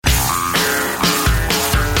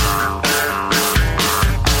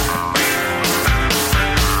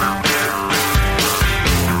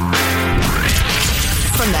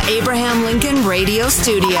Abraham Lincoln Radio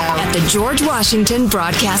Studio at the George Washington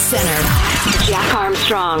Broadcast Center. Jack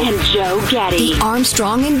Armstrong and Joe Getty. The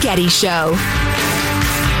Armstrong and Getty Show.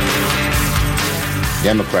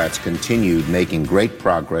 Democrats continued making great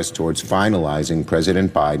progress towards finalizing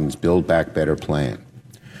President Biden's Build Back Better plan.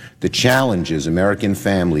 The challenges American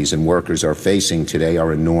families and workers are facing today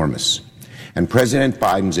are enormous, and President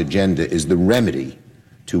Biden's agenda is the remedy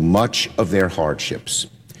to much of their hardships.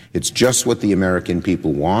 It's just what the American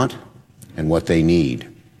people want and what they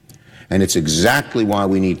need. And it's exactly why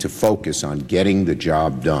we need to focus on getting the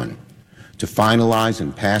job done, to finalize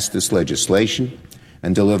and pass this legislation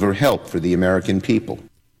and deliver help for the American people.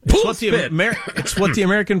 It's what the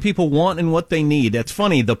American people want and what they need. That's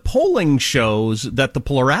funny. The polling shows that the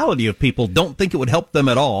plurality of people don't think it would help them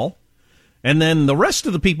at all. And then the rest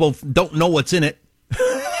of the people don't know what's in it.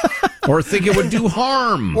 Or think it would do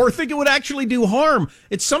harm. Or think it would actually do harm.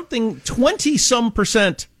 It's something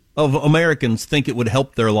 20-some% of Americans think it would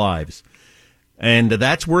help their lives. And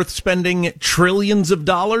that's worth spending trillions of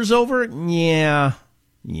dollars over? Yeah.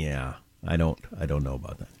 I don't know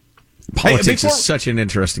about that. Politics is such an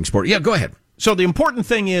interesting sport. Yeah, go ahead. So the important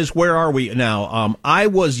thing is, where are we now? I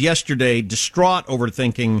was yesterday distraught over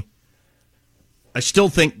thinking, I still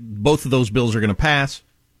think both of those bills are going to pass.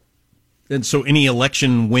 And so any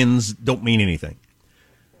election wins don't mean anything.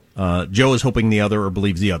 Joe is hoping the other or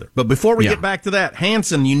believes the other. But before we get back to that,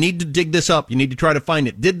 Hanson, you need to dig this up. You need to try to find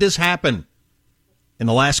it. Did this happen in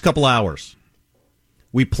the last couple hours?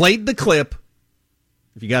 We played the clip.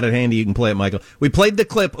 If you got it handy, you can play it, Michael. We played the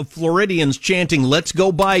clip of Floridians chanting, "Let's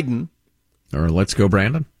go Biden." Or "Let's go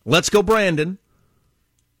Brandon." Let's go Brandon.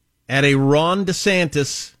 At a Ron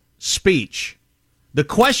DeSantis speech. The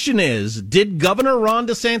question is, did Governor Ron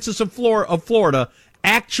DeSantis of Florida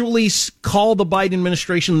actually call the Biden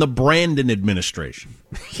administration the Brandon administration?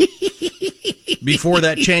 Before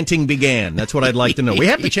that chanting began. That's what I'd like to know. We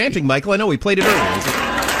have the chanting, Michael. I know we played it earlier.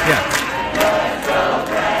 Yeah.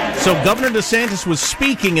 So Governor DeSantis was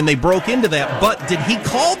speaking, and they broke into that. But did he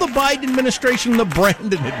call the Biden administration the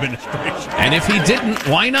Brandon administration? And if he didn't,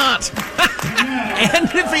 why not? And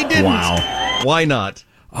if he didn't, why not?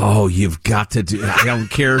 Oh, you've got to do. I don't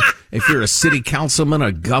care if you're a city councilman,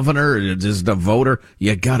 a governor, or just a voter.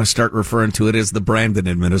 You got to start referring to it as the Brandon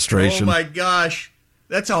administration. Oh my gosh,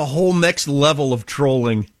 that's a whole next level of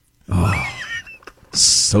trolling. Oh,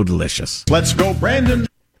 so delicious. Let's go, Brandon.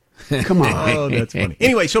 Come on. Oh, that's funny.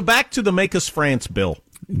 Anyway, so back to the Make Us France bill.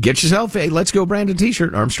 Get yourself a Let's Go Brandon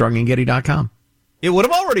t-shirt, ArmstrongandGetty.com. It would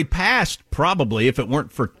have already passed, probably, if it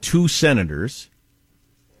weren't for two senators,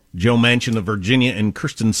 Joe Manchin of Virginia and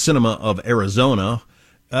Kyrsten Sinema of Arizona.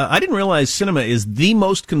 I didn't realize Sinema is the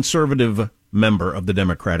most conservative member of the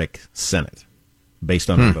Democratic Senate, based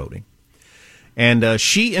on her voting. And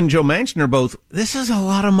she and Joe Manchin are both, this is a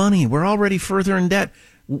lot of money. We're already further in debt.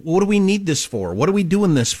 What do we need this for? What are we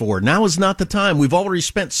doing this for? Now is not the time. We've already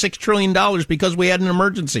spent $6 trillion because we had an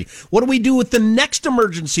emergency. What do we do with the next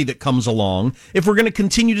emergency that comes along if we're going to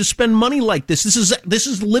continue to spend money like this? This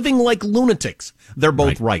is living like lunatics. They're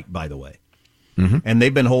both right, by the way. Mm-hmm. And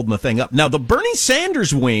they've been holding the thing up. Now, the Bernie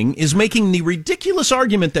Sanders wing is making the ridiculous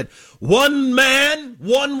argument that one man,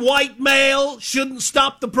 one white male shouldn't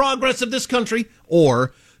stop the progress of this country,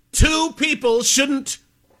 or two people shouldn't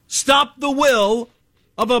stop the will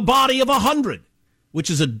of a body of 100, which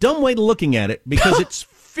is a dumb way of looking at it, because it's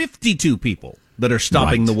 52 people that are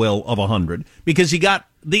stopping the will of 100, because you got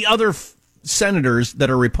the other senators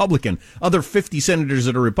that are Republican, other 50 senators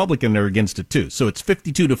that are Republican are against it too. So it's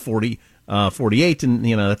 52 to 48, and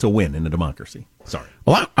that's a win in a democracy. Sorry.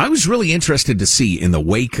 Well, I was really interested to see, in the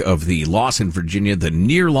wake of the loss in Virginia, the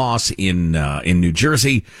near loss in New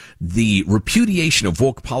Jersey, the repudiation of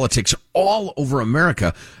woke politics all over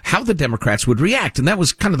America, how the Democrats would react. And that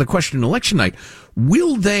was kind of the question on election night.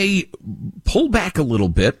 Will they pull back a little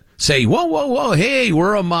bit? Say, whoa, hey,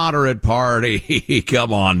 we're a moderate party.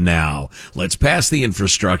 Come on now. Let's pass the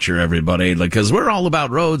infrastructure, everybody, because we're all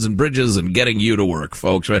about roads and bridges and getting you to work,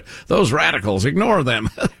 folks. Those radicals, ignore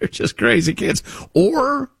them. They're just crazy kids.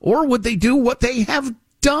 Or would they do what they have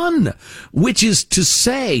done, which is to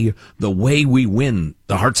say the way we win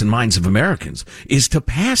the hearts and minds of Americans is to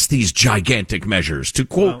pass these gigantic measures to,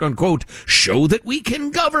 quote unquote, show that we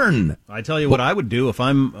can govern. I tell you what I would do if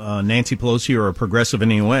I'm Nancy Pelosi or a progressive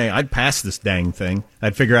in any way. I'd pass this dang thing.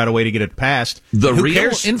 I'd figure out a way to get it passed. The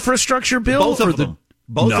real infrastructure bill? Both of them.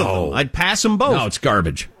 Both of them. I'd pass them both. No, it's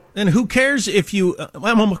garbage. And who cares if you...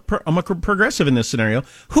 I'm a progressive in this scenario.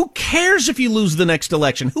 Who cares if you lose the next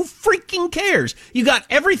election? Who freaking cares? You got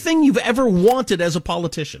everything you've ever wanted as a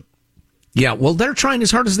politician. Yeah, well, they're trying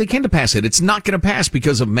as hard as they can to pass it. It's not going to pass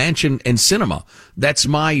because of Manchin and Sinema. That's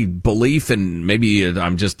my belief, and maybe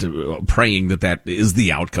I'm just praying that is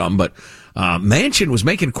the outcome. But Manchin was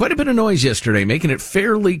making quite a bit of noise yesterday, making it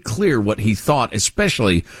fairly clear what he thought,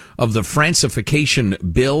 especially of the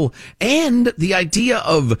Francification bill and the idea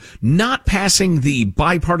of not passing the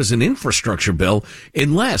bipartisan infrastructure bill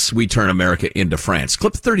unless we turn America into France.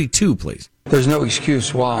 Clip 32, please. There's no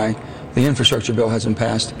excuse why the infrastructure bill hasn't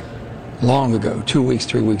passed long ago, 2 weeks,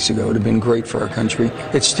 3 weeks ago. It would have been great for our country.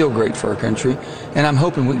 It's still great for our country. And I'm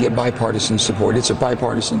hoping we get bipartisan support. It's a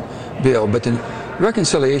bipartisan bill. But the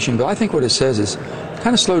reconciliation bill, I think what it says is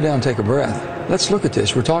kind of slow down, take a breath. Let's look at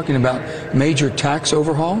this. We're talking about major tax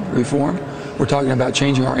overhaul, reform. We're talking about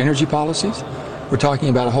changing our energy policies. We're talking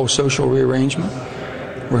about a whole social rearrangement.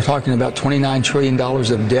 We're talking about $29 trillion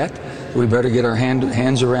of debt. We better get our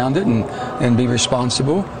hands around it and be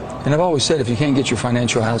responsible. And I've always said, if you can't get your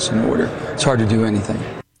financial house in order, it's hard to do anything.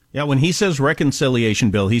 Yeah, when he says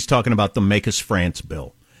reconciliation bill, he's talking about the Make Us France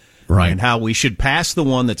bill. Right. And how we should pass the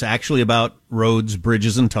one that's actually about roads,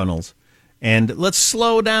 bridges, and tunnels. And let's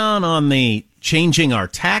slow down on the changing our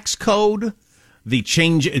tax code, the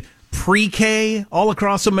change pre-K all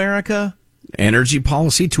across America. Energy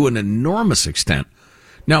policy to an enormous extent.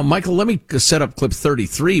 Now, Michael, let me set up clip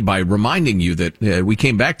 33 by reminding you that we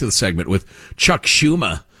came back to the segment with Chuck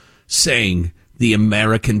Schumer saying the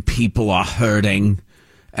American people are hurting,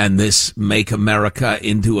 and this Make America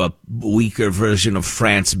into a weaker version of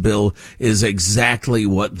France bill is exactly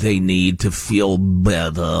what they need to feel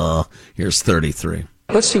better. Here's 33.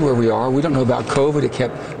 Let's see where we are. We don't know about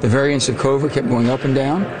COVID. The variants of COVID kept going up and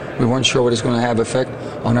down. We weren't sure what it's going to have effect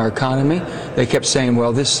on our economy. They kept saying,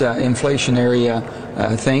 well, this inflationary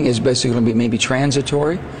thing is basically going to be maybe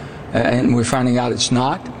transitory, and we're finding out it's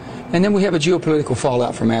not. And then we have a geopolitical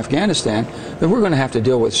fallout from Afghanistan that we're going to have to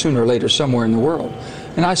deal with sooner or later somewhere in the world.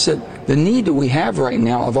 And I said, the need that we have right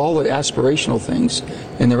now of all the aspirational things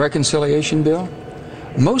in the reconciliation bill,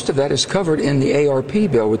 most of that is covered in the ARP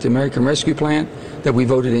bill with the American Rescue Plan that we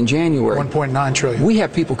voted in January. $1.9 trillion. We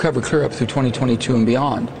have people covered clear up through 2022 and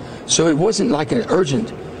beyond. So it wasn't like an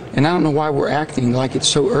urgent, and I don't know why we're acting like it's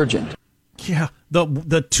so urgent. Yeah, the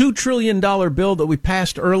 $2 trillion bill that we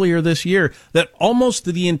passed earlier this year, that almost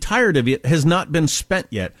the entirety of it has not been spent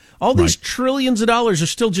yet. All these trillions of dollars are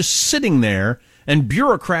still just sitting there, and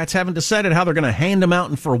bureaucrats haven't decided how they're going to hand them out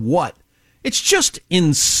and for what. It's just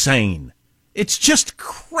insane. It's just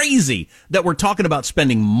crazy that we're talking about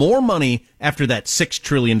spending more money after that $6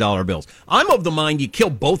 trillion bills. I'm of the mind you kill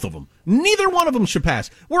both of them. Neither one of them should pass.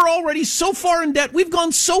 We're already so far in debt. We've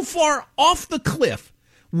gone so far off the cliff.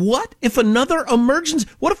 What if another emergence?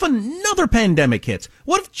 What if another pandemic hits?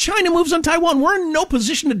 What if China moves on Taiwan? We're in no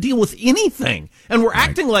position to deal with anything. And we're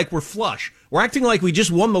acting like we're flush. We're acting like we just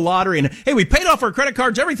won the lottery and, hey, we paid off our credit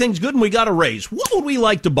cards, everything's good, and we got a raise. What would we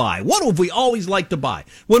like to buy? What have we always liked to buy?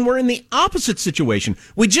 When we're in the opposite situation,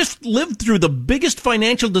 we just lived through the biggest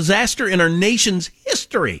financial disaster in our nation's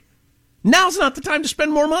history. Now's not the time to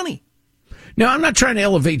spend more money. Now, I'm not trying to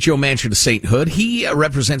elevate Joe Manchin to sainthood. He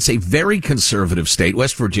represents a very conservative state.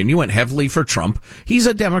 West Virginia went heavily for Trump. He's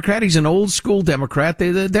a Democrat. He's an old-school Democrat.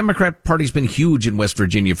 The Democrat Party's been huge in West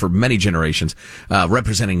Virginia for many generations,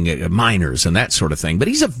 representing minors and that sort of thing. But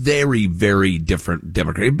he's a very, very different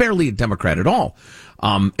Democrat. Barely a Democrat at all.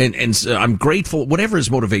 And so I'm grateful, whatever his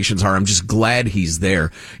motivations are, I'm just glad he's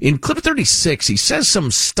there. In clip 36, he says some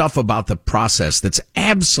stuff about the process that's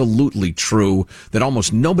absolutely true that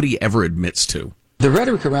almost nobody ever admits to. The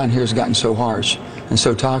rhetoric around here has gotten so harsh and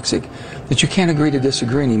so toxic that you can't agree to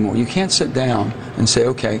disagree anymore. You can't sit down and say,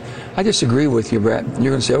 okay, I disagree with you, Brett. And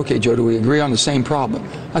you're going to say, okay, Joe, do we agree on the same problem?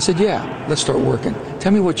 I said, yeah, let's start working.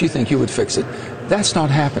 Tell me what you think you would fix it. That's not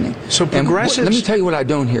happening. So progressives... let me tell you what I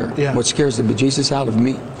don't hear, yeah. What scares the bejesus out of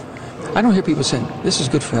me. I don't hear people saying, this is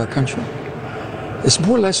good for our country. It's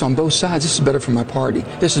more or less on both sides. This is better for my party.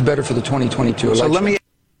 This is better for the 2022 election. So let me...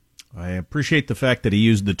 I appreciate the fact that he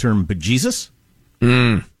used the term bejesus.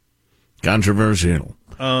 Controversial.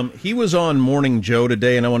 He was on Morning Joe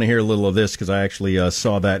today, and I want to hear a little of this because I actually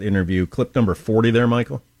saw that interview. Clip number 40 there,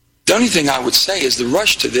 Michael. The only thing I would say is the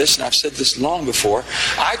rush to this, and I've said this long before,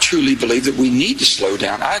 I truly believe that we need to slow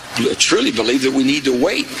down. I truly believe that we need to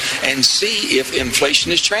wait and see if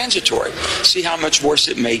inflation is transitory. See how much worse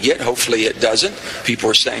it may get. Hopefully it doesn't.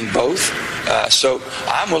 People are saying both. So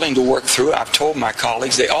I'm willing to work through it. I've told my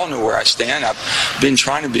colleagues, they all know where I stand. I've been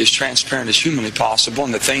trying to be as transparent as humanly possible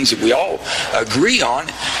in the things that we all agree on.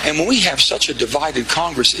 And when we have such a divided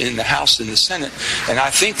Congress in the House and the Senate, and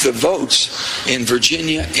I think the votes in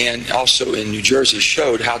Virginia and also in New Jersey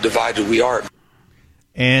showed how divided we are.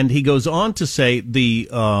 And he goes on to say the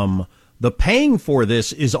the paying for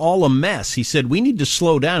this is all a mess. He said, we need to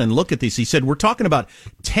slow down and look at this. He said, we're talking about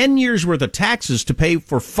 10 years worth of taxes to pay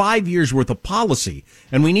for 5 years worth of policy.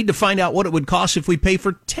 And we need to find out what it would cost if we pay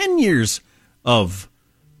for 10 years of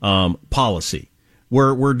policy.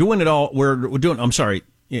 We're doing it all. We're doing, I'm sorry.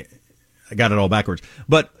 I got it all backwards.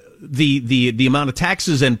 But the amount of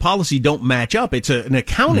taxes and policy don't match up. It's an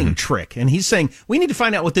accounting trick. And he's saying we need to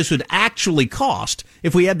find out what this would actually cost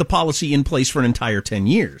if we had the policy in place for an entire 10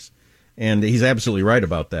 years. And he's absolutely right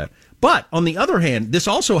about that. But on the other hand, this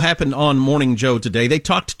also happened on Morning Joe today. They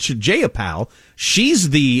talked to Jayapal.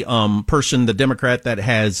 She's the person, the Democrat, that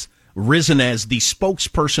has risen as the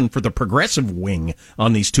spokesperson for the progressive wing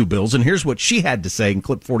on these two bills. And here's what she had to say in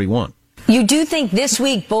clip 41. You do think this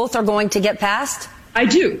week both are going to get passed? I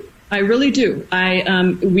do. I really do. I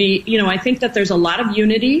think that there's a lot of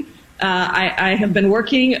unity. I have been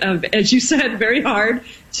working, as you said, very hard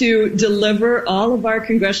to deliver all of our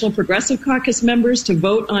Congressional Progressive Caucus members to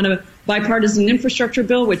vote on a bipartisan infrastructure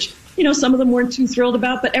bill, which, some of them weren't too thrilled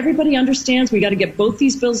about. But everybody understands we got to get both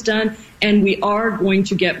these bills done, and we are going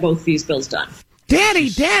to get both these bills done.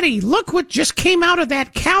 Daddy, look what just came out of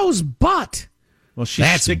that cow's butt. Well,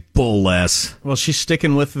 that's bull-less. Well, she's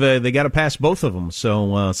sticking with they got to pass both of them.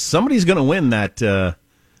 So somebody's going to win that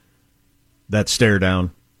stare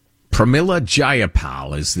down. Pramila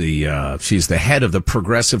Jayapal is she's the head of the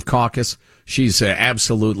Progressive Caucus. She's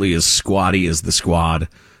absolutely as squatty as the squad.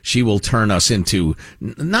 She will turn us into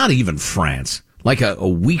not even France, like a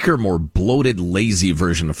weaker, more bloated, lazy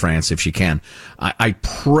version of France if she can. I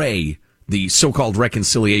pray the so-called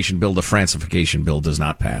reconciliation bill, the Francification bill, does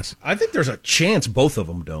not pass. I think there's a chance both of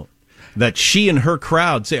them don't. That she and her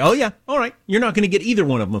crowd say, oh, yeah, all right, you're not going to get either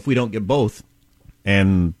one of them if we don't get both.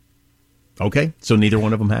 And, okay, so neither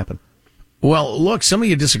one of them happen. Well, look, some of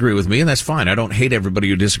you disagree with me, and that's fine. I don't hate everybody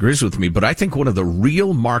who disagrees with me, but I think one of the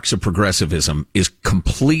real marks of progressivism is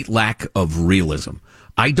complete lack of realism.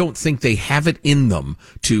 I don't think they have it in them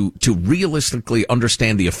to realistically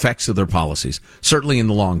understand the effects of their policies, certainly in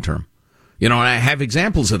the long term. And I have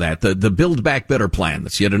examples of that. The Build Back Better plan,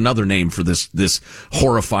 that's yet another name for this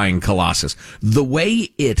horrifying colossus. The way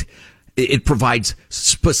it provides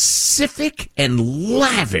specific and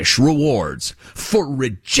lavish rewards for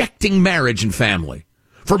rejecting marriage and family,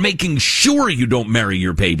 for making sure you don't marry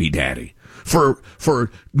your baby daddy, for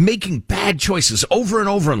making bad choices over and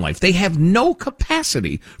over in life. They have no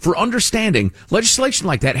capacity for understanding legislation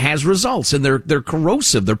like that has results, and they're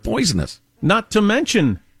corrosive, they're poisonous. Not to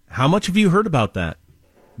mention, how much have you heard about that?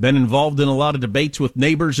 Been involved in a lot of debates with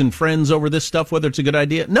neighbors and friends over this stuff, whether it's a good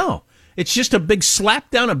idea? No. It's just a big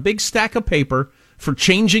slap down, a big stack of paper for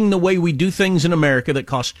changing the way we do things in America that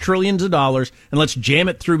costs trillions of dollars, and let's jam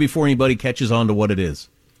it through before anybody catches on to what it is.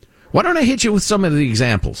 Why don't I hit you with some of the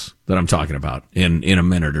examples that I'm talking about in a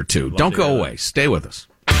minute or two? Don't go away. Stay with us.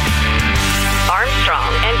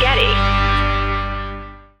 Armstrong and Getty.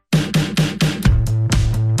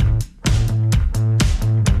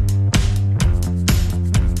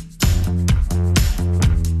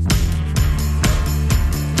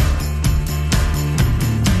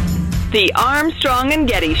 The Armstrong and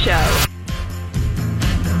Getty Show.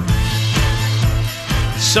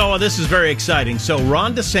 So this is very exciting. So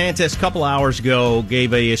Ron DeSantis, a couple hours ago,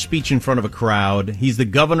 gave a speech in front of a crowd. He's the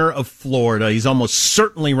governor of Florida. He's almost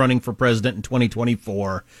certainly running for president in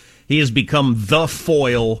 2024. He has become the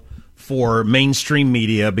foil for mainstream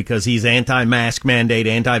media because he's anti-mask mandate,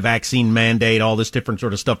 anti-vaccine mandate, all this different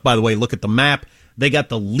sort of stuff. By the way, look at the map. They got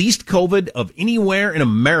the least COVID of anywhere in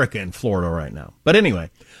America in Florida right now. But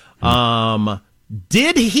anyway...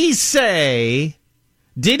 did he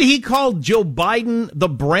call Joe Biden the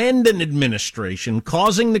Brandon administration,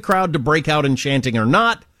 causing the crowd to break out in chanting or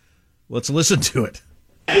not? Let's listen to it.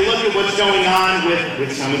 If you look at what's going on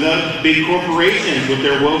with some of the big corporations with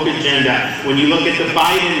their woke agenda, when you look at the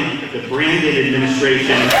Biden, the Brandon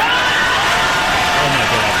administration. Oh my God. Oh my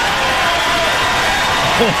God.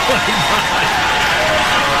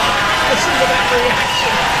 Listen to that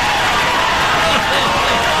reaction.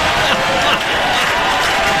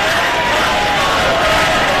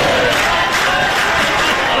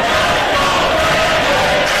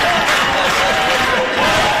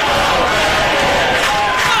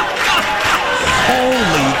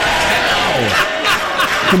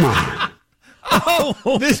 Come on.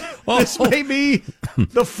 This may be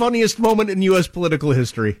the funniest moment in U.S. political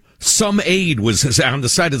history. Some aide was on the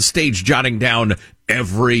side of the stage jotting down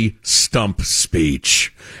every stump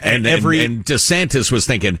speech. And DeSantis was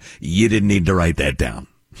thinking, you didn't need to write that down.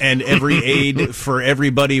 and every aide for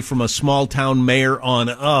everybody from a small town mayor on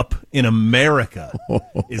up in America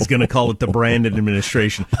is going to call it the Brandon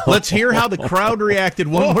administration. Let's hear how the crowd reacted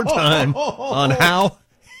one more time on how.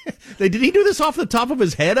 Did he do this off the top of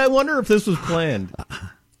his head? I wonder if this was planned.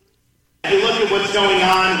 You look at what's going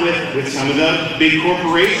on with some of the big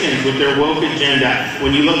corporations with their woke agenda.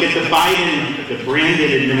 When you look at the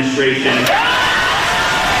Brandon administration.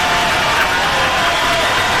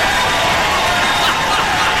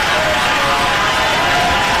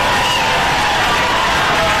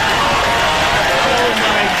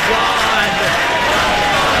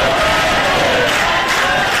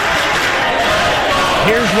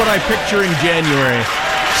 Here's what I picture in January.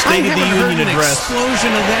 State of the Union address.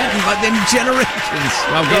 Explosion of that in generations.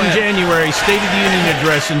 In January, State of the Union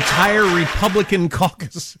address, entire Republican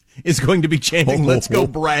caucus is going to be chanting, "Let's go,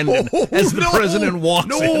 Brandon," as the president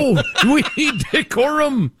walks in. We need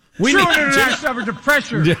decorum. We need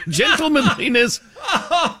pressure. Gentlemanliness.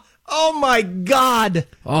 Oh, my God.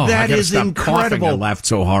 That is incredible. I laughed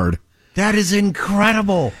so hard. That is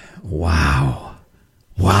incredible. Wow.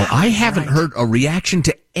 Wow, I haven't heard a reaction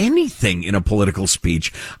to anything in a political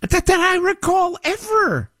speech that I recall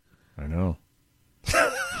ever. I know.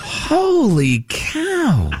 Holy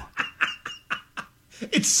cow.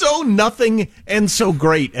 It's so nothing and so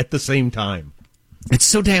great at the same time. It's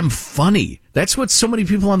so damn funny. That's what so many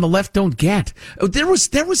people on the left don't get. There was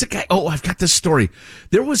a guy. Oh, I've got this story.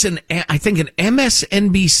 There was an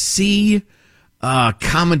MSNBC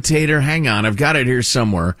commentator. Hang on, I've got it here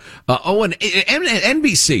somewhere. An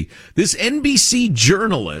NBC. This NBC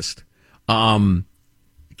journalist, Ken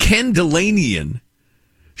Dilanian,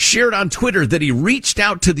 shared on Twitter that he reached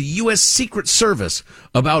out to the U.S. Secret Service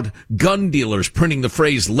about gun dealers printing the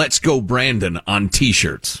phrase "Let's go Brandon" on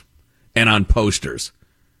T-shirts and on posters.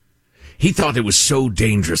 He thought it was so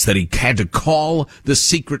dangerous that he had to call the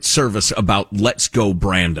Secret Service about "Let's go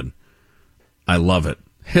Brandon." I love it.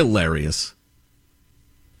 Hilarious.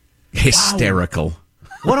 Hysterical.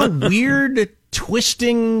 Wow. What a weird,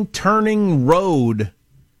 twisting, turning road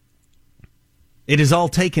it is all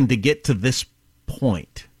taken to get to this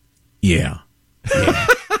point. Yeah.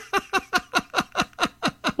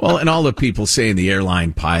 Well, and all the people saying the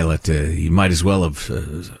airline pilot, he might as well have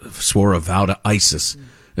swore a vow to ISIS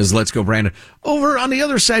as "Let's go Brandon." Over on the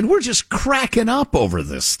other side, we're just cracking up over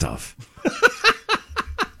this stuff.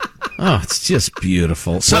 Oh, it's just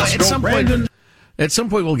beautiful. So at some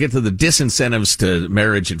point, we'll get to the disincentives to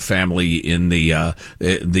marriage and family in the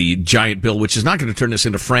giant bill, which is not going to turn us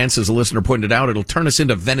into France, as a listener pointed out. It'll turn us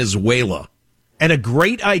into Venezuela. And a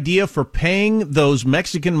great idea for paying those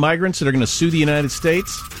Mexican migrants that are going to sue the United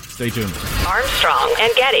States. Stay tuned. Armstrong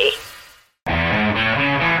and Getty.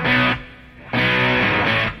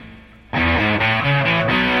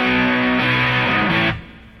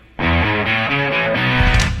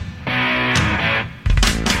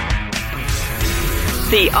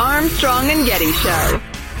 The Armstrong and Getty Show.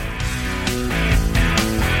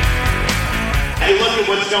 You look at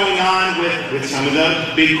what's going on with some of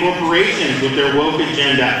the big corporations with their woke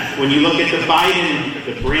agenda. When you look at the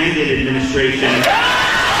Brandon administration.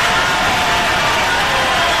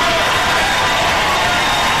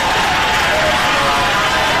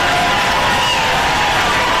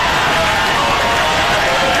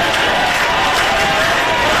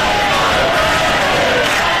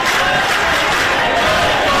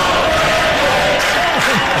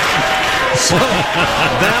 So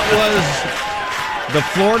that was the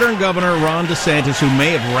Florida governor, Ron DeSantis, who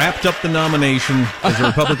may have wrapped up the nomination as a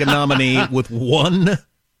Republican nominee with one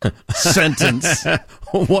sentence.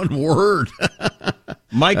 One word.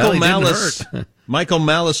 Michael Malice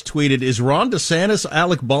tweeted, "Is Ron DeSantis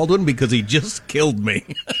Alec Baldwin? Because he just killed me."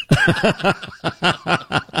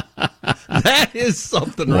 That is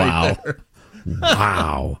something right there.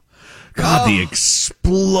 Wow. God, the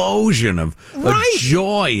explosion of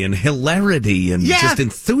joy and hilarity and just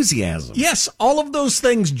enthusiasm. Yes, all of those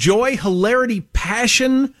things, joy, hilarity,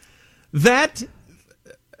 passion, that,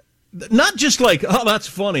 not just like, "Oh, that's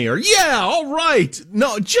funny," or "Yeah, all right."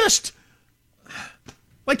 No, just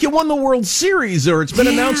like you won the World Series, or it's been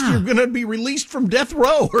announced you're going to be released from death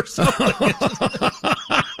row or something.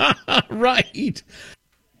 Right.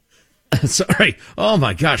 Sorry. Oh,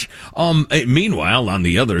 my gosh. Meanwhile, on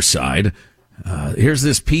the other side, here's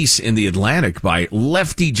this piece in The Atlantic by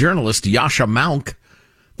lefty journalist Yasha Mounk.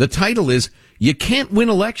 The title is, "You Can't Win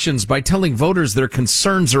Elections by Telling Voters Their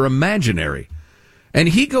Concerns Are Imaginary." And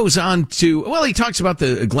he goes on to, he talks about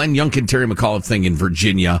the Glenn Youngkin, Terry McAuliffe thing in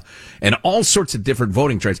Virginia and all sorts of different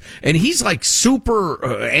voting trends. And he's like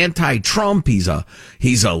super anti-Trump. He's a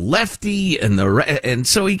lefty, and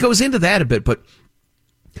so he goes into that a bit, but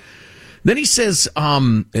Then he says,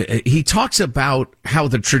 he talks about how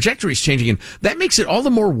the trajectory is changing, and that makes it all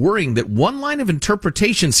the more worrying that one line of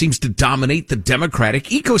interpretation seems to dominate the Democratic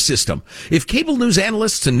ecosystem. If cable news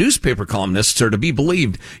analysts and newspaper columnists are to be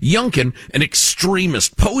believed, Youngkin, an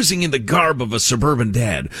extremist posing in the garb of a suburban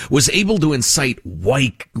dad, was able to incite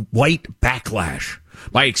white backlash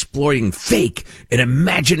by exploiting fake and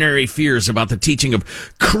imaginary fears about the teaching of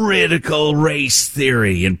critical race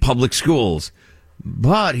theory in public schools.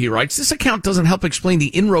 But, he writes, this account doesn't help explain the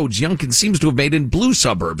inroads Youngkin seems to have made in blue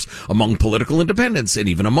suburbs, among political independents, and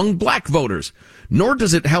even among black voters. Nor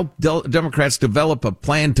does it help Democrats develop a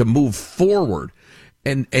plan to move forward.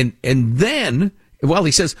 And then, well,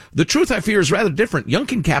 he says, the truth I fear is rather different.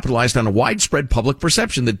 Youngkin capitalized on a widespread public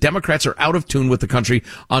perception that Democrats are out of tune with the country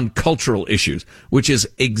on cultural issues, which is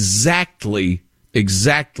exactly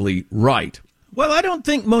right. Well, I don't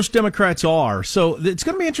think most Democrats are, so it's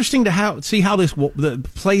going to be interesting to see how this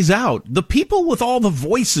plays out. The people with all the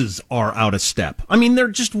voices are out of step. I mean, they're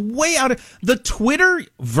just way out of... The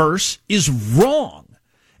Twitterverse is wrong,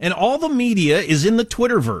 and all the media is in the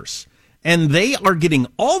Twitterverse, and they are getting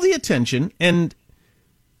all the attention, and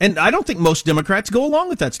I don't think most Democrats go along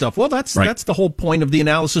with that stuff. Well, that's the whole point of the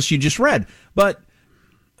analysis you just read. But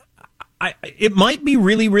it might be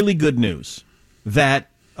really, really good news that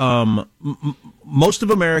most of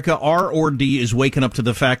America, R or D, is waking up to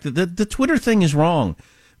the fact that the Twitter thing is wrong.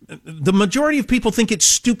 The majority of people think it's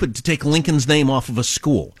stupid to take Lincoln's name off of a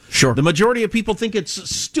school. Sure. The majority of people think it's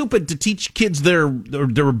stupid to teach kids they're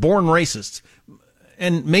born racists.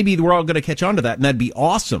 And maybe we're all going to catch on to that, and that'd be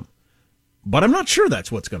awesome. But I'm not sure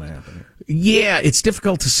that's what's going to happen here. Yeah, it's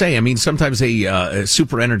difficult to say. I mean, sometimes a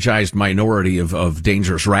super energized minority of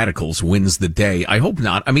dangerous radicals wins the day. I hope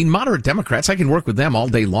not. I mean, moderate Democrats, I can work with them all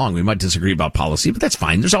day long. We might disagree about policy, but that's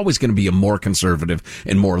fine. There's always going to be a more conservative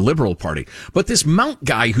and more liberal party. But this Mount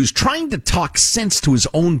guy who's trying to talk sense to his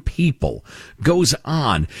own people goes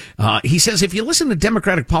on. He says, if you listen to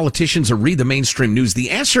Democratic politicians or read the mainstream news,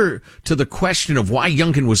 the answer to the question of why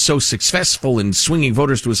Youngkin was so successful in swinging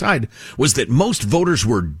voters to his side was that most voters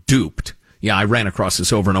were duped. Yeah, I ran across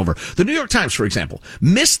this over and over. The New York Times, for example,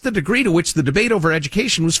 missed the degree to which the debate over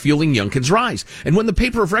education was fueling Youngkin's rise. And when the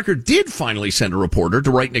paper of record did finally send a reporter to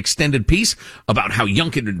write an extended piece about how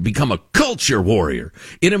Youngkin had become a culture warrior,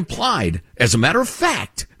 it implied, as a matter of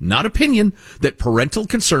fact, not opinion, that parental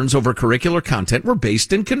concerns over curricular content were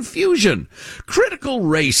based in confusion. Critical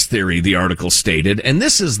race theory, the article stated, and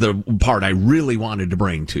this is the part I really wanted to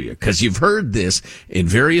bring to you, because you've heard this in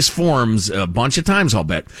various forms a bunch of times, I'll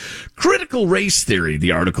bet. Critical race theory,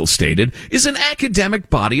 the article stated, is an academic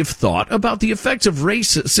body of thought about the effects of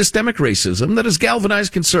systemic racism that has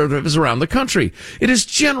galvanized conservatives around the country. It is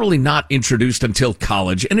generally not introduced until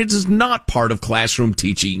college, and it is not part of classroom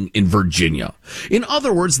teaching in Virginia. In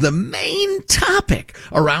other words, the main topic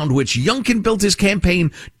around which Youngkin built his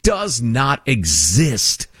campaign does not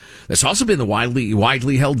exist. That's also been the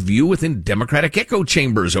widely held view within Democratic echo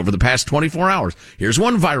chambers over the past 24 hours. Here's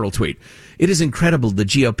one viral tweet. It is incredible the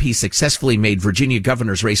GOP successfully made Virginia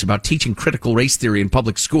governor's race about teaching critical race theory in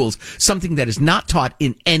public schools, something that is not taught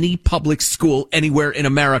in any public school anywhere in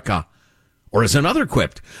America. Or as another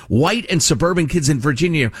quipped, white and suburban kids in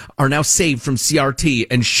Virginia are now saved from CRT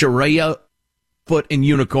and Sharia foot and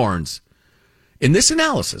unicorns. In this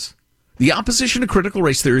analysis, the opposition to critical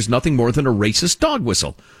race theory is nothing more than a racist dog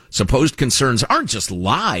whistle. Supposed concerns aren't just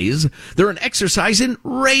lies. They're an exercise in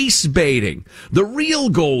race baiting. The real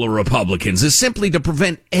goal of Republicans is simply to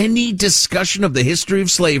prevent any discussion of the history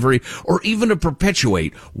of slavery or even to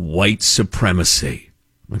perpetuate white supremacy.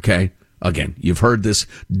 Okay? Again, you've heard this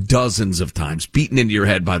dozens of times, beaten into your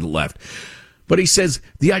head by the left. But he says,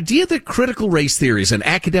 the idea that critical race theory is an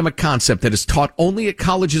academic concept that is taught only at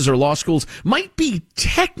colleges or law schools might be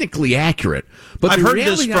technically accurate. But I've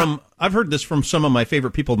heard this from some of my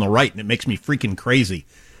favorite people on the right, and it makes me freaking crazy.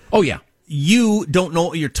 Oh, yeah. You don't know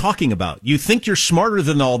what you're talking about. You think you're smarter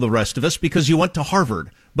than all the rest of us because you went to Harvard,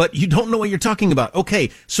 but you don't know what you're talking about.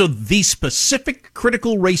 Okay, so the specific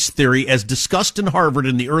critical race theory as discussed in Harvard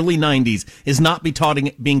in the early 90s is not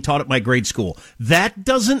being taught at my grade school. That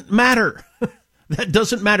doesn't matter. That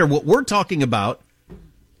doesn't matter. What we're talking about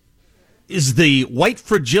is the white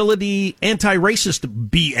fragility, anti-racist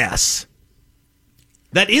BS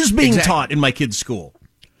that is being taught in my kids' school.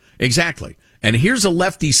 Exactly. And here's a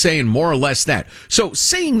lefty saying more or less that. So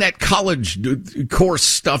saying that college course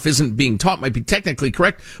stuff isn't being taught might be technically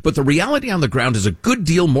correct, but the reality on the ground is a good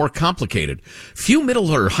deal more complicated. Few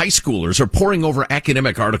middle or high schoolers are poring over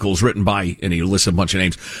academic articles written by, and he lists a bunch of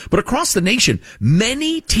names, but across the nation,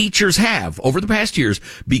 many teachers have, over the past years,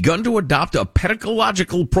 begun to adopt a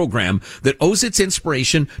pedagogical program that owes its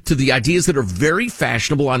inspiration to the ideas that are very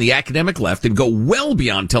fashionable on the academic left and go well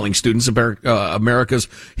beyond telling students about America's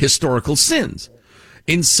historical sins.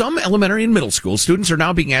 In some elementary and middle schools, students are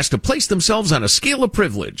now being asked to place themselves on a scale of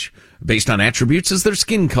privilege based on attributes as their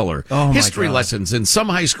skin color. History lessons in some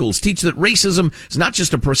high schools teach that racism is not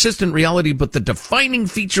just a persistent reality, but the defining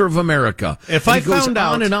feature of America. If I found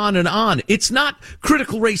out, on and on and on. It's not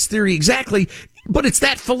critical race theory exactly, but it's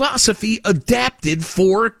that philosophy adapted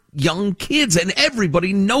for young kids, and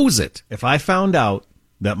everybody knows it. If I found out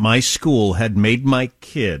that my school had made my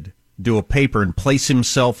kid do a paper and place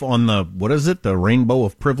himself on the, what is it, the rainbow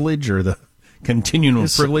of privilege or the continuum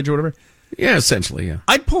of privilege or whatever? Yeah, essentially, yeah.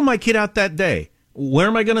 I'd pull my kid out that day. Where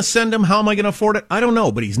am I going to send him? How am I going to afford it? I don't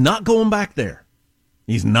know, but he's not going back there.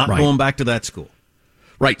 He's not going back to that school.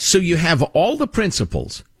 Right, so you have all the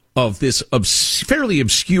principles of this fairly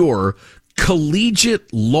obscure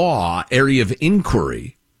collegiate law area of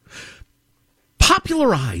inquiry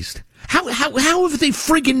popularized. How have they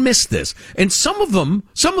friggin' missed this? And some of them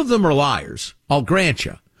are liars, I'll grant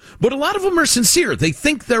you. But a lot of them are sincere. They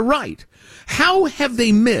think they're right. How have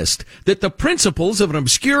they missed that the principles of an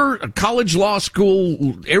obscure college law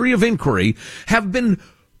school area of inquiry have been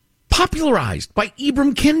popularized by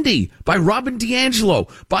Ibram Kendi, by Robin DiAngelo,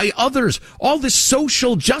 by others? All this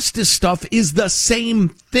social justice stuff is the same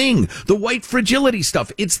thing. The white fragility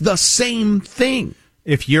stuff, it's the same thing.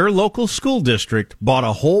 If your local school district bought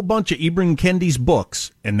a whole bunch of Ibram Kendi's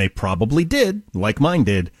books, and they probably did, like mine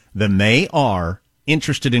did, then they are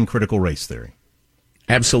interested in critical race theory.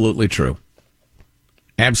 Absolutely true.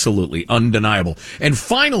 Absolutely undeniable. And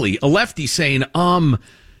finally, a lefty saying,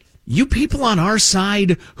 you people on our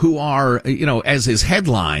side who are, as his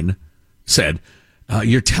headline said,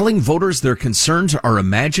 you're telling voters their concerns are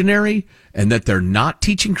imaginary and that they're not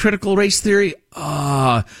teaching critical race theory?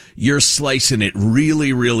 You're slicing it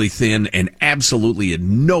really, really thin, and absolutely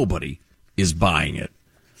nobody is buying it.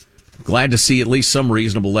 Glad to see at least some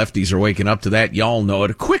reasonable lefties are waking up to that. Y'all know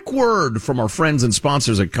it. A quick word from our friends and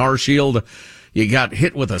sponsors at CarShield. You got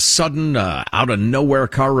hit with a sudden, out-of-nowhere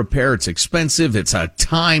car repair. It's expensive. It's a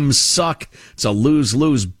time suck. It's a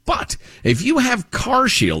lose-lose. But if you have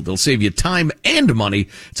CarShield, they'll save you time and money.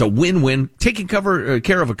 It's a win-win. Taking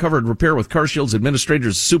care of a covered repair with CarShield's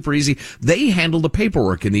administrators is super easy. They handle the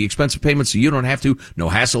paperwork and the expensive payments so you don't have to. No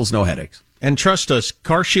hassles, no headaches. And trust us,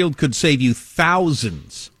 CarShield could save you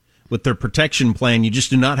thousands with their protection plan. You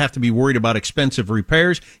just do not have to be worried about expensive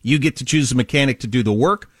repairs. You get to choose a mechanic to do the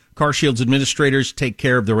work. CarShield's administrators take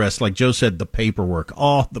care of the rest. Like Joe said, the paperwork.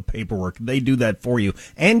 Oh, the paperwork. They do that for you.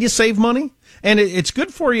 And you save money. And it's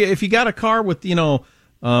good for you if you got a car with,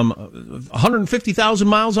 150,000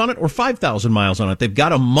 miles on it or 5,000 miles on it. They've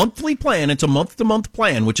got a monthly plan. It's a month-to-month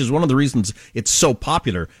plan, which is one of the reasons it's so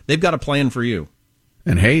popular. They've got a plan for you.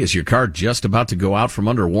 And hey, is your car just about to go out from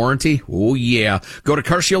under warranty? Oh, yeah. Go to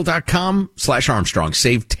carshield.com/Armstrong.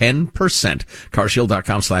 Save 10%.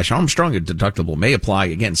 Carshield.com/Armstrong. A deductible may apply.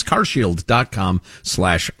 Again, it's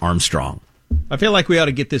carshield.com/Armstrong. I feel like we ought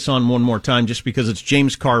to get this on one more time just because it's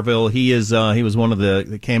James Carville. He was one of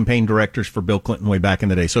the campaign directors for Bill Clinton way back in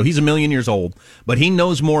the day. So he's a million years old, but he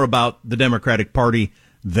knows more about the Democratic Party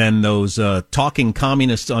than those talking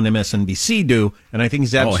communists on MSNBC do. And I think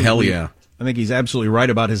he's absolutely... Oh, hell yeah. I think he's absolutely right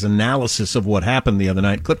about his analysis of what happened the other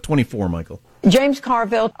night. Clip 24, Michael. James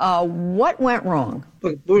Carville, what went wrong?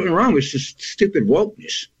 What went wrong was just stupid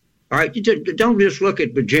wokeness. All right, you don't just look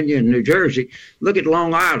at Virginia and New Jersey. Look at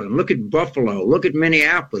Long Island. Look at Buffalo. Look at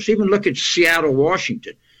Minneapolis. Even look at Seattle,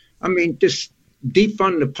 Washington. I mean, this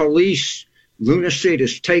defund the police lunacy to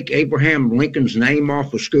take Abraham Lincoln's name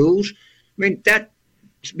off of schools. I mean, that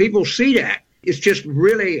people see that. It's just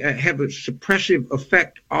really have a suppressive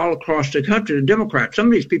effect all across the country. The Democrats, some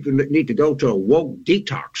of these people need to go to a woke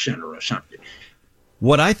detox center or something.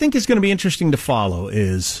 What I think is going to be interesting to follow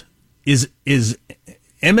is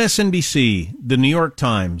MSNBC, the New York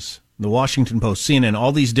Times, the Washington Post, CNN,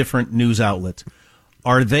 all these different news outlets.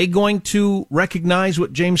 Are they going to recognize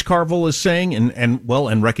what James Carville is saying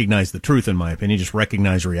and recognize the truth, in my opinion, just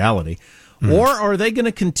recognize reality? Or are they going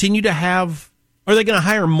to continue to are they going to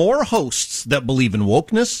hire more hosts that believe in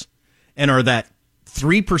wokeness and are that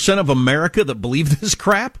 3% of America that believe this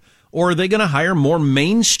crap? Or are they going to hire more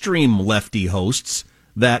mainstream lefty hosts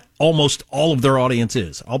that almost all of their audience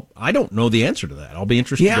is? I don't know the answer to that. I'll be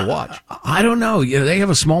interested to watch. I don't know. They have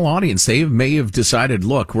a small audience. They may have decided,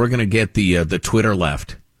 look, we're going to get the Twitter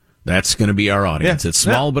left. That's going to be our audience. It's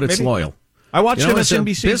small, but it's loyal. I watched MSNBC.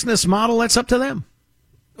 It's a business model. That's up to them.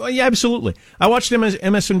 Well, yeah, absolutely. I watched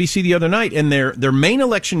MSNBC the other night, and their main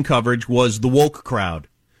election coverage was the woke crowd,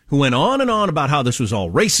 who went on and on about how this was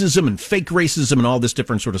all racism and fake racism and all this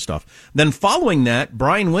different sort of stuff. Then following that,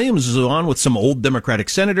 Brian Williams was on with some old Democratic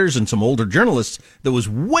senators and some older journalists that was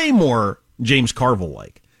way more James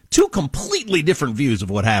Carville-like. Two completely different views of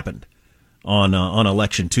what happened on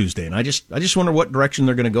Election Tuesday. And I just wonder what direction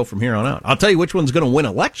they're going to go from here on out. I'll tell you which one's going to win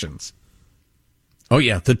elections. Oh,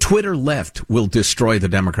 yeah. The Twitter left will destroy the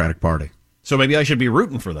Democratic Party. So maybe I should be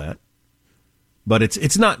rooting for that. But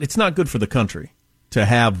it's not good for the country to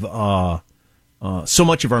have so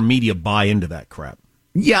much of our media buy into that crap.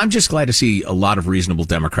 Yeah, I'm just glad to see a lot of reasonable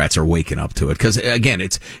Democrats are waking up to it. Because, again,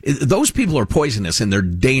 those people are poisonous and they're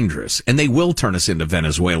dangerous. And they will turn us into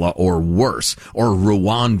Venezuela or worse, or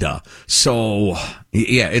Rwanda. So,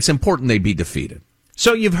 yeah, it's important they be defeated.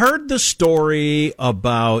 So you've heard the story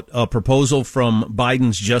about a proposal from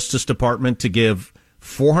Biden's Justice Department to give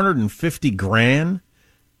 $450,000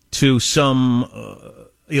 to some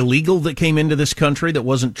illegal that came into this country that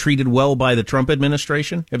wasn't treated well by the Trump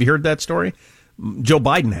administration. Have you heard that story? Joe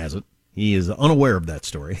Biden hasn't. He is unaware of that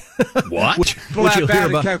story. What? which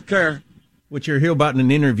you'll hear about in an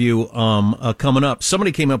interview coming up.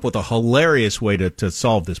 Somebody came up with a hilarious way to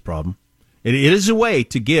solve this problem. It is a way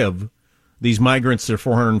to give these migrants their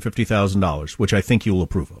 $450,000, which I think you'll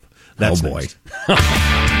approve of. That's boy.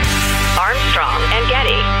 Armstrong and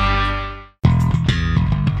Getty.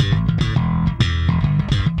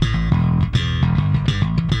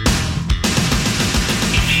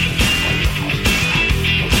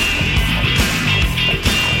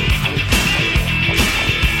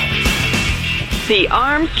 The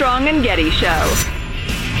Armstrong and Getty Show.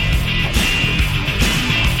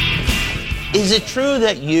 Is it true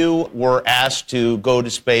that you were asked to go to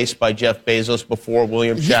space by Jeff Bezos before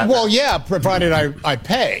William Shatner? Well, yeah, provided I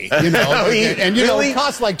pay, and it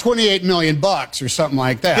costs like $28 million or something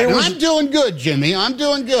like that. I'm doing good, Jimmy. I'm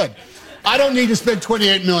doing good. I don't need to spend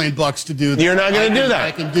 $28 million to do that. You're not going to do that.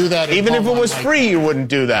 I can do that. Even if it was free, you wouldn't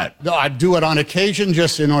do that. No, I'd do it on occasion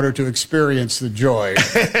just in order to experience the joy.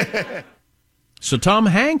 So Tom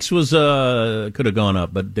Hanks could have gone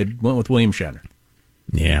up, but they went with William Shatner.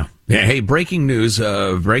 Yeah. Hey, breaking news,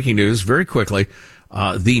 very quickly.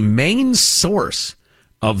 The main source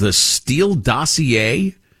of the Steele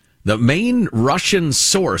dossier, the main Russian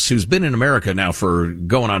source who's been in America now for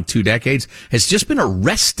going on 2 decades, has just been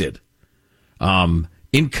arrested in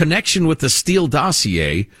connection with the Steele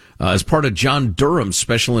dossier as part of John Durham's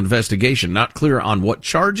special investigation. Not clear on what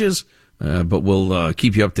charges, but we'll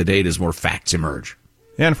keep you up to date as more facts emerge.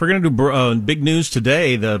 Yeah, and if we're going to do big news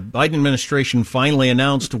today, the Biden administration finally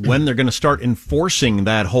announced when they're going to start enforcing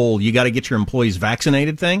that whole you got to get your employees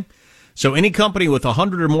vaccinated thing. So any company with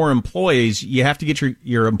 100 or more employees, you have to get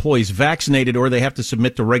your employees vaccinated or they have to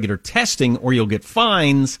submit to regular testing or you'll get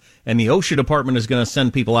fines, and the OSHA department is going to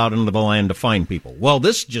send people out into the land to find people. Well,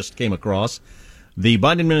 this just came across. The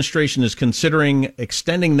Biden administration is considering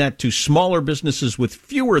extending that to smaller businesses with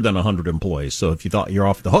fewer than 100 employees. So if you thought you're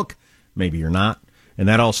off the hook, maybe you're not. And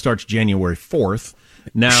that all starts January 4th.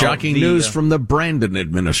 Now, shocking news from the Brandon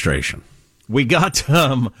administration. We got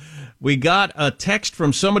a text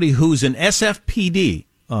from somebody who's an SFPD,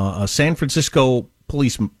 a San Francisco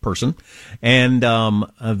police person, and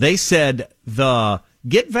they said the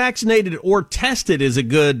get vaccinated or tested is a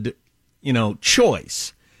good,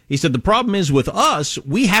 choice. He said the problem is with us,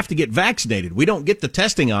 we have to get vaccinated. We don't get the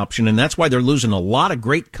testing option, and that's why they're losing a lot of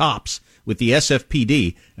great cops with the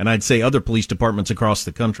SFPD, and I'd say other police departments across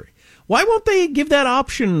the country. Why won't they give that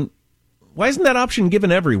option? Why isn't that option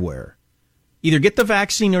given everywhere? Either get the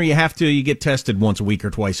vaccine or you get tested once a week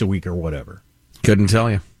or twice a week or whatever. Couldn't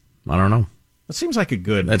tell you. I don't know. It seems like a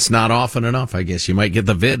good... That's not often enough, I guess. You might get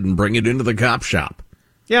the vid and bring it into the cop shop.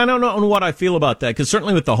 Yeah, I don't know what I feel about that, because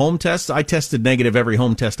certainly with the home tests, I tested negative every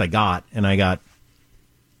home test I got, and I got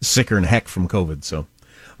sicker than heck from COVID. So,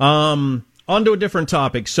 on to a different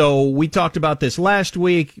topic. So we talked about this last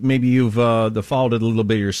week. Maybe you've followed it a little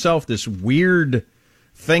bit yourself. This weird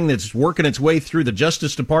thing that's working its way through the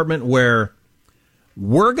Justice Department where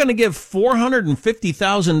we're going to give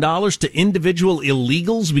 $450,000 to individual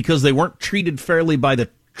illegals because they weren't treated fairly by the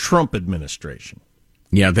Trump administration.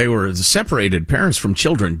 Yeah, they were separated parents from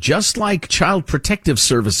children, just like Child Protective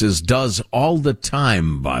Services does all the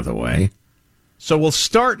time, by the way. So we'll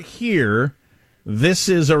start here. This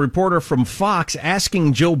is a reporter from Fox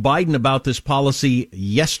asking Joe Biden about this policy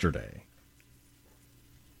yesterday.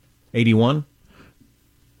 81.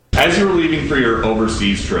 As you were leaving for your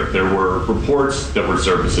overseas trip, there were reports that were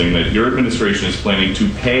surfacing that your administration is planning to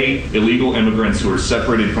pay illegal immigrants who are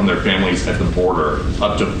separated from their families at the border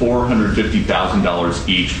up to $450,000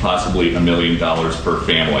 each, possibly $1 million per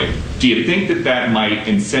family. Do you think that might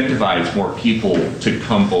incentivize more people to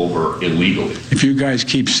come over illegally? If you guys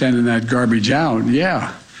keep sending that garbage out,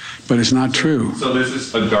 yeah, but it's not true. So this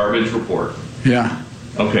is a garbage report? Yeah.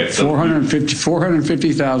 Okay. So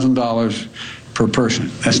 $450,000 per person.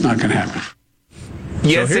 That's not going to happen.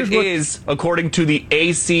 Yes, it is, according to the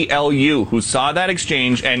ACLU, who saw that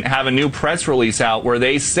exchange and have a new press release out where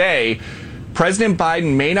they say President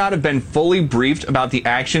Biden may not have been fully briefed about the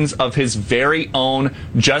actions of his very own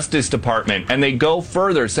Justice Department. And they go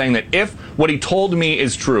further, saying that if what he told me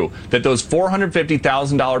is true, that those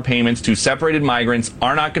 $450,000 payments to separated migrants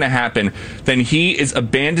are not going to happen, then he is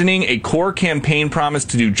abandoning a core campaign promise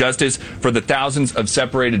to do justice for the thousands of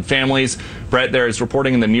separated families. Brett, there is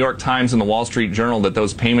reporting in the New York Times and the Wall Street Journal that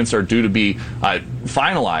those payments are due to be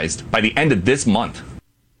finalized by the end of this month.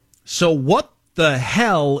 So what the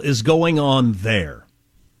hell is going on there?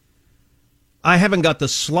 I haven't got the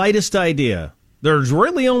slightest idea. There's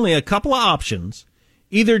really only a couple of options.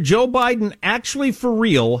 Either Joe Biden actually for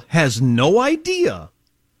real has no idea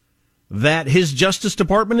that his Justice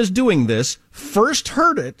Department is doing this, first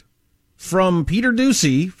heard it from Peter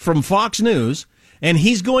Doocy from Fox News, and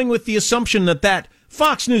he's going with the assumption that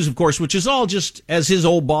Fox News, of course, which is all just, as his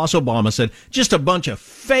old boss Obama said, just a bunch of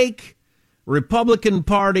fake Republican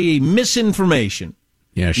Party misinformation.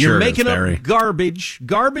 Yeah, sure. You're making up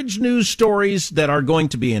garbage news stories that are going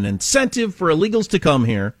to be an incentive for illegals to come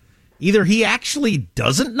here. Either he actually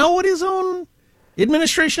doesn't know what his own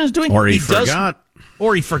administration is doing, or he forgot,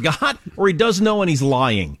 or he does know and he's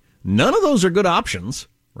lying. None of those are good options,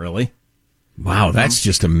 really. Wow, that's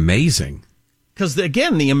just amazing. Because,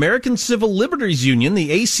 again, the American Civil Liberties Union, the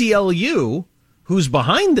ACLU, who's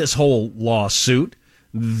behind this whole lawsuit,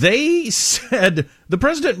 they said the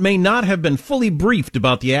president may not have been fully briefed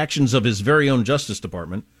about the actions of his very own Justice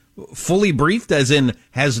Department. Fully briefed as in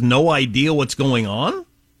has no idea what's going on?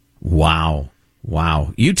 Wow.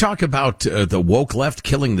 You talk about the woke left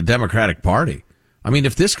killing the Democratic Party. I mean,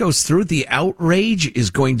 if this goes through, the outrage is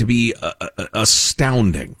going to be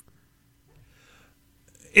astounding.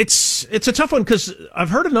 It's a tough one because I've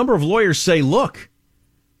heard a number of lawyers say, look,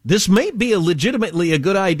 this may be legitimately a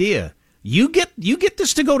good idea. You get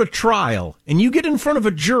this to go to trial, and you get in front of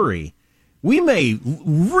a jury. We may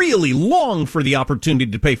really long for the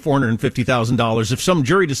opportunity to pay $450,000 if some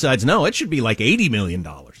jury decides, no, it should be like $80 million.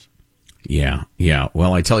 Yeah.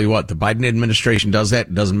 Well, I tell you what, the Biden administration does that.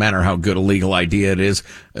 It doesn't matter how good a legal idea it is.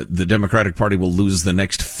 The Democratic Party will lose the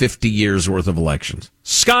next 50 years worth of elections.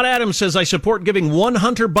 Scott Adams says, I support giving one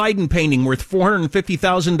Hunter Biden painting worth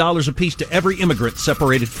 $450,000 apiece to every immigrant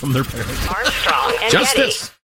separated from their parents. Armstrong and Justice. Getty.